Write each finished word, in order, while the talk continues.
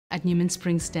At Newman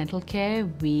Springs Dental Care,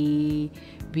 we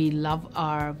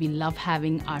love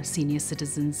having our senior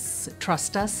citizens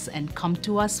trust us and come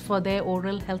to us for their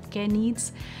oral health care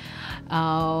needs.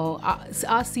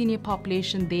 Our senior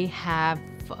population, they have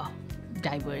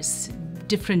diverse,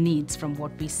 different needs from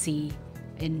what we see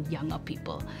in younger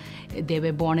people. They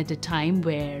were born at a time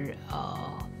where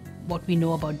what we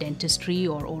know about dentistry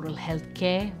or oral health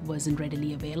care wasn't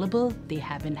readily available. They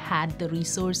haven't had the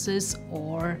resources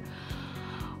or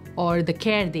the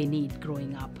care they need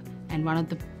growing up. And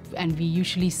we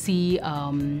usually see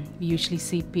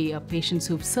patients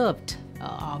who've served,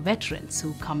 our veterans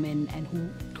who come in and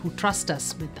who trust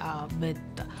us with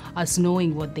us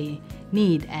knowing what they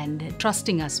need and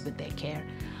trusting us with their care.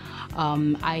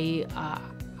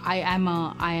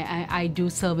 I do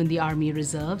serve in the Army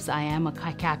Reserves. I am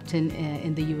a captain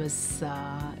in the U.S.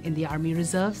 In the Army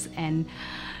Reserves, and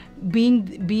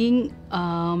being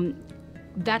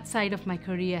that side of my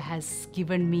career has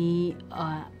given me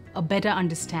a better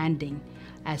understanding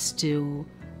as to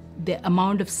the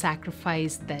amount of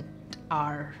sacrifice that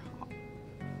our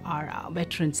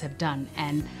veterans have done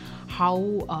and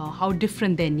how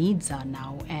different their needs are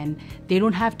now, and they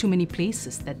don't have too many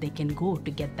places that they can go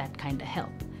to get that kind of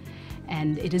help.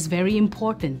 And it is very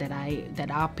important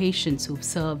that our patients who've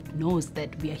served knows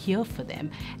that we are here for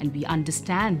them and we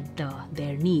understand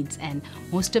their needs. And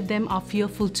most of them are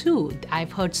fearful too.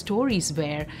 I've heard stories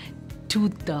where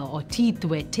tooth or teeth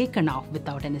were taken off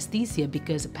without anesthesia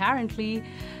because apparently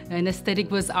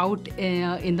anesthetic was out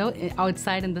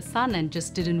outside in the sun and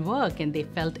just didn't work, and they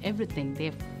felt everything.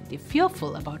 They're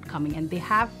fearful about coming, and they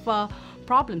have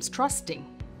problems trusting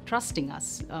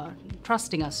us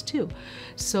too.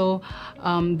 So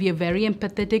we are very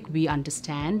empathetic. We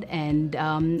understand, and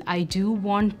I do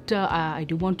want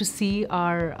to see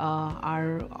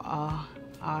the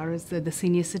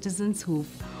senior citizens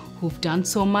who've done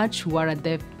so much, who are at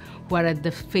the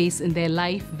phase in their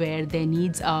life where their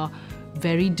needs are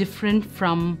very different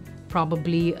from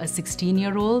probably a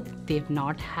 16-year-old. They've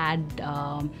not had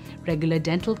regular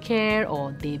dental care,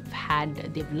 or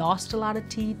they've lost a lot of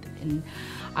teeth. And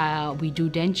we do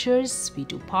dentures, we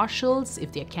do partials.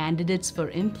 If they're candidates for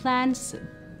implants,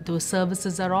 those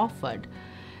services are offered.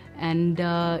 And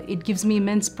it gives me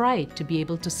immense pride to be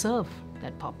able to serve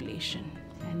that population.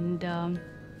 And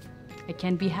I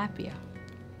can't be happier.